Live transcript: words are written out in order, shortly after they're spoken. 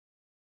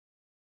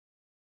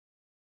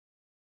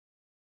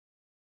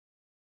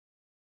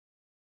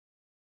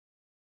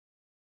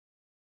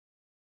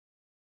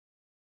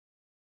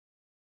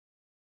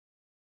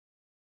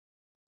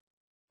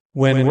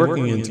When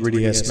working in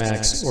 3ds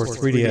Max or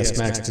 3ds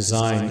Max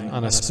Design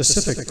on a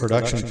specific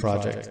production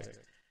project,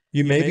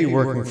 you may be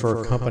working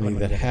for a company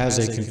that has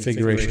a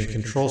configuration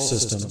control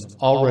system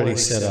already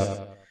set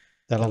up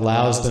that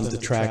allows them to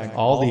track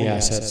all the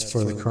assets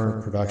for the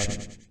current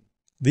production.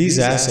 These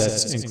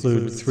assets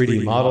include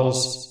 3D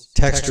models,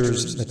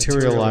 textures,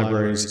 material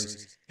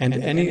libraries, and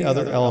any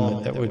other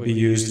element that would be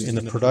used in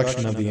the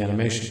production of the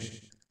animation.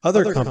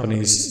 Other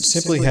companies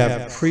simply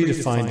have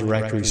predefined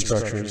directory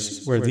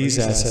structures where these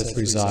assets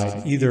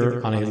reside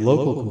either on a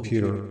local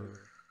computer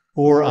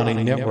or on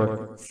a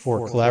network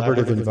for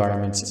collaborative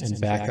environments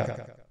and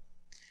backup.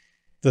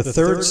 The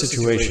third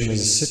situation is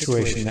a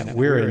situation that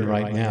we're in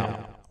right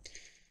now.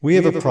 We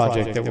have a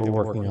project that we're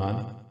working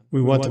on.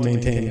 We want to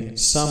maintain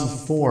some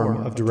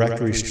form of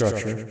directory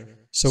structure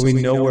so we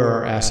know where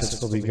our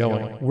assets will be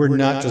going. We're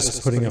not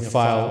just putting a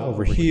file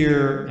over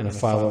here and a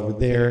file over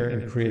there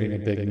and creating a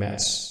big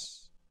mess.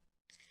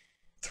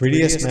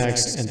 3ds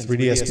Max and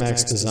 3ds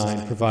Max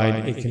Design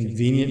provide a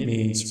convenient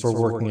means for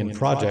working in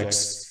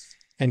projects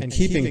and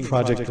keeping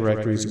project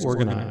directories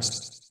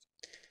organized.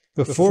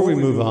 Before we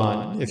move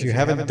on, if you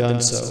haven't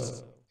done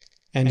so,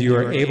 and you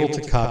are able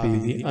to copy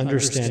the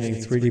Understanding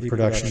 3D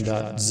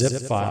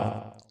Production.zip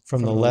file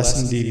from the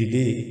lesson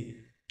DVD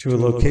to a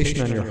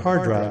location on your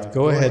hard drive,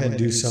 go ahead and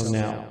do so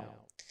now.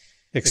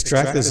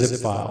 Extract the zip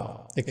file.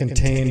 It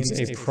contains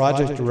a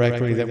project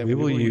directory that we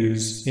will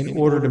use in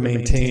order to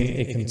maintain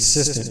a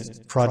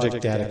consistent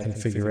project data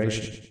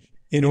configuration.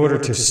 In order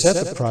to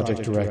set the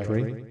project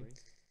directory,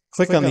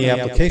 click on the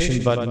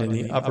Application button in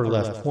the upper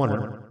left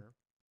corner.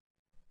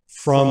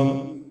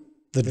 From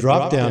the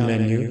drop-down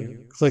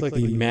menu, click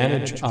the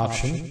Manage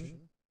option.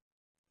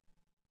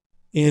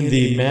 In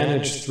the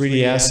Manage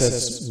 3D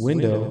Assets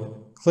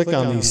window, click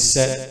on the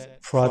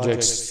Set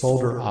Projects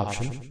Folder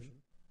option.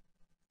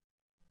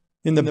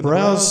 In the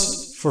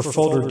Browse for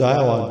Folder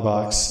dialog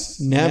box,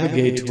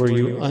 navigate to where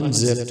you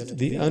unzipped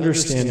the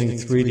Understanding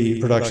 3D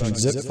Production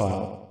zip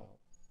file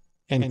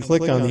and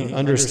click on the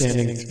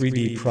Understanding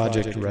 3D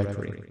Project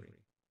directory.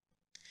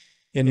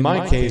 In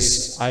my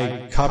case,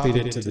 I copied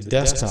it to the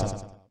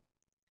desktop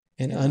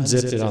and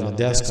unzipped it on the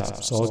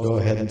desktop, so I'll go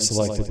ahead and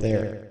select it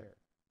there.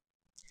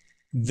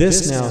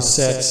 This now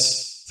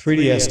sets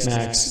 3ds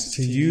Max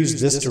to use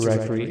this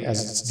directory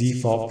as its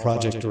default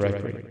project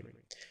directory.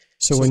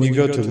 So when you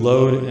go to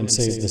load and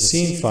save the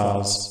scene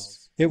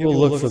files, it will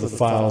look for the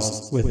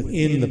files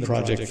within the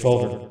project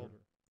folder.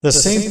 The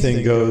same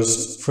thing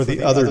goes for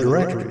the other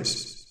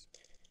directories.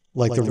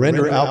 Like the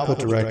render output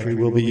directory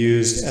will be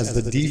used as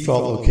the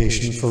default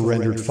location for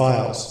rendered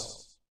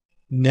files.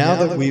 Now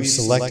that we've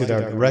selected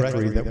our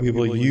directory that we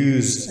will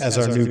use as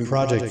our new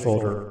project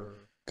folder,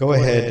 go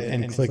ahead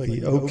and click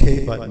the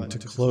OK button to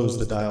close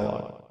the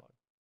dialog.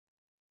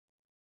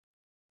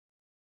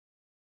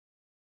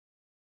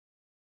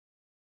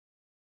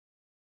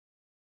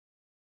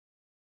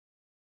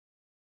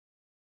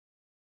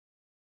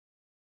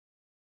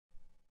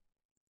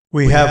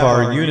 We have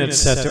our unit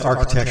set to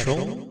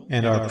architectural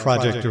and our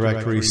project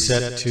directory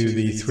set to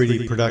the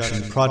 3D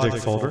Production project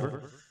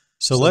folder.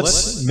 So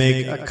let's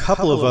make a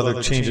couple of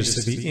other changes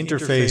to the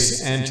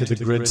interface and to the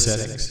grid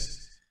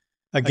settings.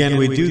 Again,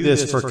 we do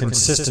this for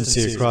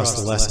consistency across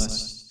the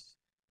lessons.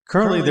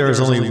 Currently, there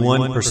is only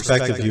one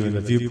perspective view in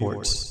the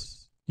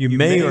viewports. You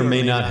may or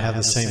may not have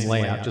the same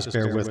layout, just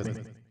bear with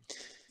me.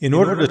 In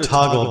order to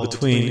toggle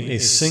between a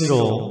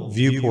single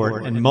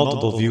viewport and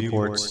multiple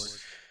viewports,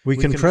 we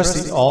can press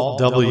the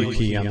Alt-W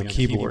key on the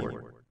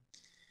keyboard.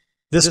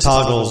 This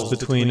toggles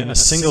between a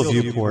single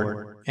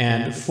viewport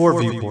and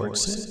 4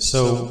 viewports,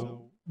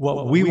 so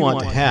what we want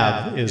to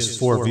have is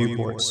 4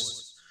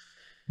 viewports.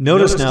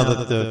 Notice now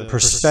that the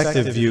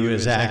perspective view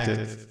is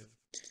active.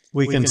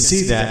 We can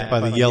see that by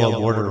the yellow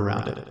border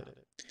around it.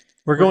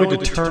 We're going to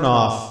turn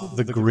off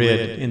the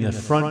grid in the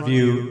front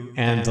view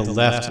and the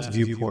left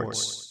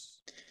viewports.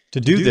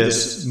 To do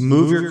this,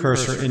 move your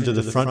cursor into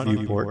the front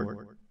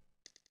viewport.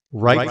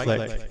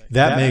 Right-click.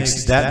 That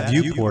makes that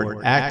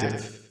viewport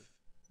active.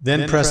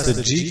 Then press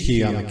the G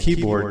key on the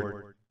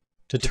keyboard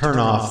to turn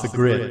off the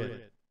grid.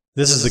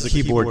 This is the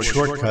keyboard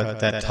shortcut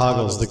that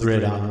toggles the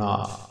grid on and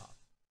off.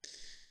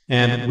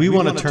 And we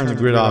want to turn the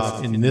grid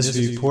off in this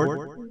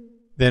viewport.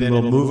 Then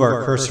we'll move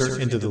our cursor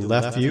into the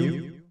left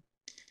view.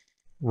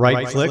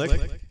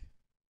 Right-click.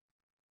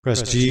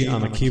 Press G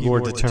on the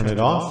keyboard to turn it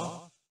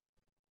off.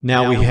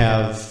 Now we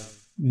have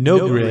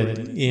no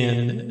grid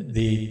in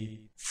the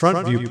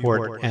front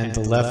viewport and the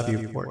left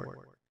viewport.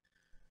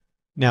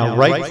 Now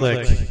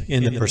right-click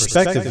in the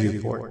perspective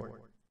viewport.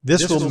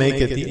 This will make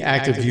it the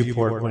active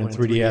viewport when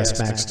 3ds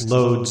Max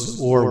loads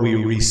or we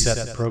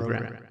reset the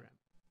program.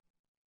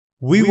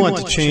 We want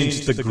to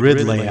change the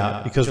grid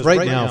layout because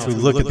right now if we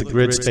look at the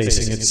grid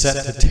spacing, it's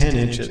set to 10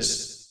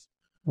 inches.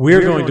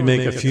 We're going to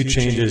make a few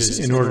changes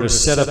in order to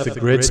set up the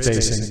grid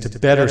spacing to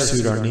better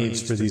suit our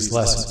needs for these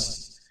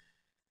lessons.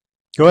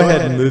 Go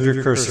ahead and move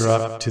your cursor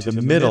up to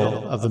the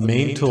middle of the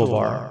main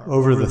toolbar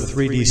over the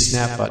 3D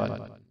Snap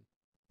button.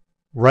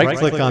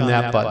 Right-click on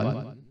that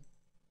button,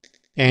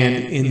 and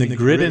in the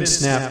Grid and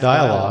Snap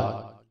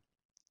dialog,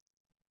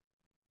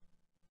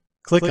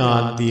 click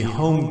on the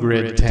Home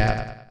Grid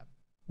tab.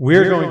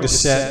 We're going to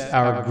set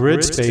our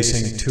grid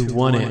spacing to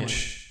 1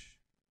 inch.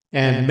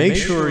 And make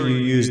sure you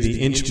use the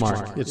inch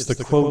mark. It's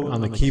the quote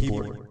on the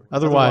keyboard.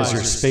 Otherwise,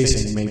 your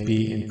spacing may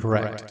be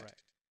incorrect.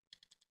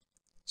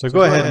 So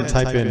go ahead and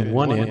type in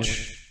 1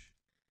 inch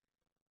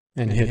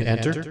and hit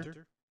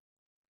enter.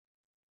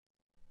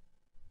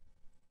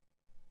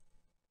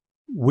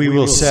 We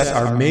will set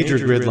our major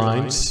grid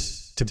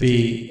lines to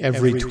be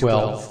every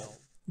 12.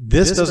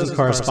 This doesn't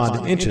correspond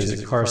to inches,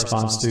 it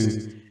corresponds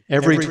to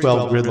every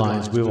 12 grid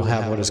lines we will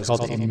have what is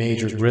called a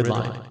major grid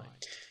line,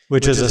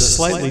 which is a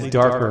slightly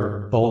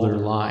darker, bolder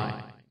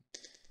line.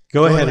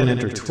 Go ahead and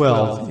enter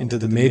 12 into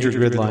the major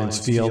grid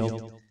lines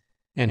field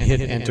and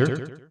hit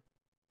enter.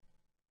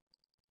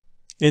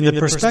 In the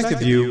perspective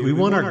view, we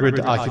want our grid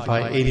to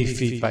occupy 80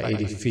 feet by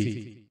 80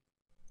 feet.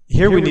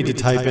 Here we need to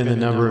type in the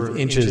number of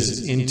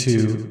inches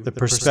into the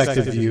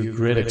perspective view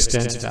grid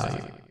extent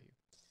value.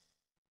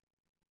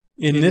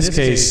 In this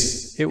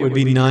case, it would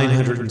be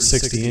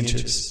 960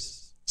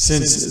 inches.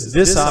 Since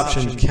this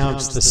option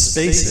counts the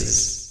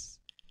spaces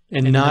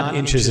and not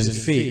inches and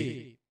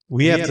feet,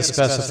 we have to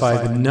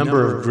specify the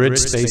number of grid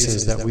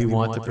spaces that we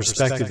want the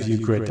perspective view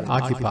grid to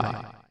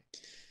occupy.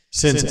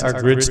 Since our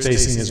grid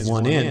spacing is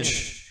 1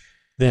 inch,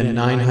 then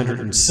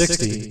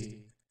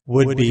 960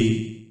 would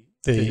be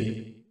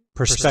the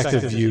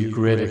perspective view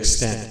grid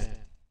extent.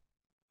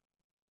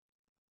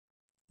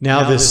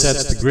 Now this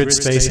sets the grid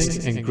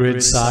spacing and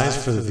grid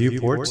size for the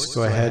viewports.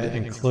 Go ahead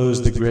and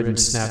close the Grid and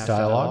Snap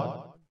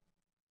dialog.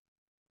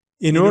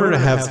 In order to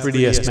have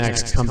 3ds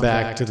Max come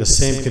back to the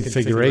same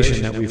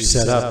configuration that we've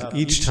set up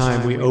each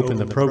time we open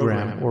the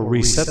program or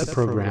reset the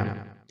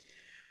program,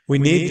 we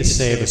need to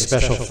save a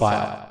special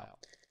file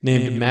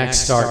named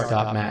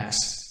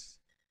maxstart.max.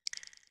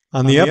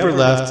 On the upper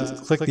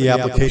left, click the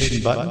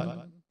Application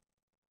button.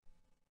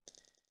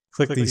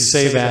 Click the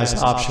Save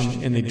As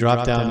option in the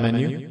drop-down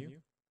menu.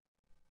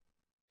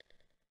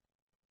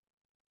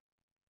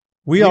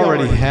 We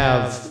already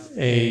have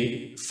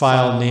a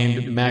file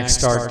named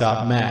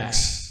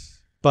maxstart.max,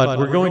 but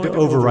we're going to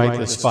overwrite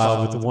this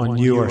file with the one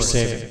you are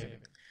saving.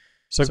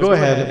 So go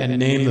ahead and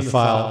name the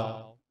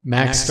file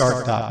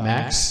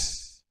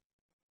maxstart.max.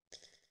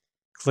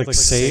 Click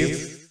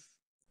Save.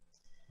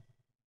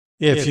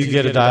 If you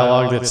get a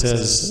dialog that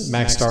says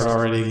maxstart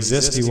already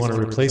exists, do you want to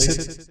replace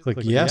it? Click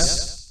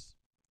Yes.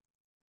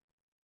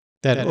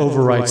 That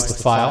overwrites the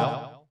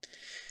file.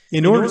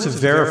 In order to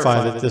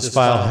verify that this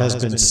file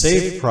has been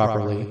saved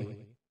properly,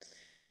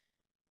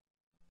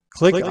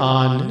 click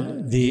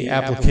on the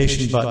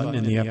Application button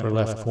in the upper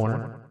left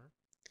corner.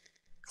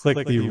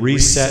 Click the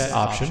Reset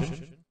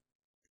option.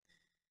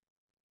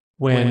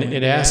 When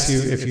it asks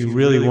you if you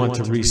really want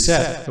to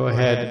reset, go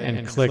ahead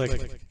and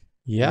click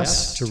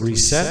Yes to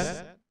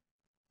reset.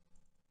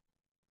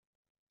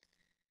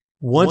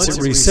 Once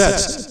it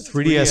resets,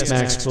 3ds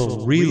Max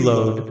will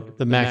reload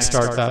the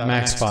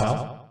maxstart.max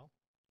file,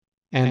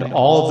 and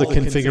all of the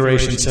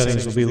configuration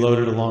settings will be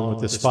loaded along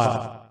with this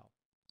file.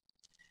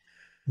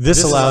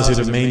 This allows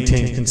you to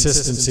maintain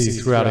consistency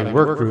throughout a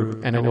work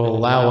group, and it will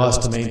allow us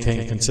to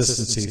maintain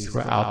consistency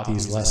throughout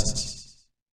these lessons.